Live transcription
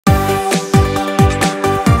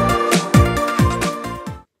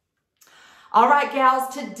All right,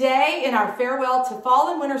 gals, today in our Farewell to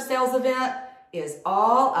Fall and Winter Sales event is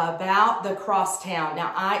all about the Crosstown.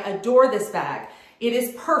 Now, I adore this bag. It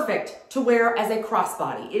is perfect to wear as a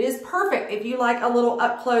crossbody. It is perfect if you like a little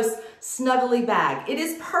up-close, snuggly bag. It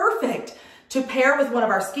is perfect to pair with one of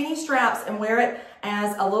our skinny straps and wear it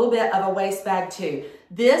as a little bit of a waist bag too.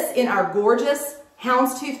 This in our gorgeous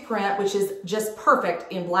houndstooth print, which is just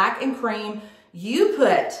perfect in black and cream. You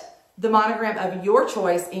put the monogram of your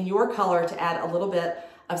choice in your color to add a little bit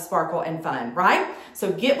of sparkle and fun, right?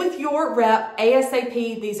 So get with your rep ASAP.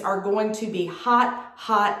 These are going to be hot,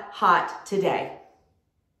 hot, hot today.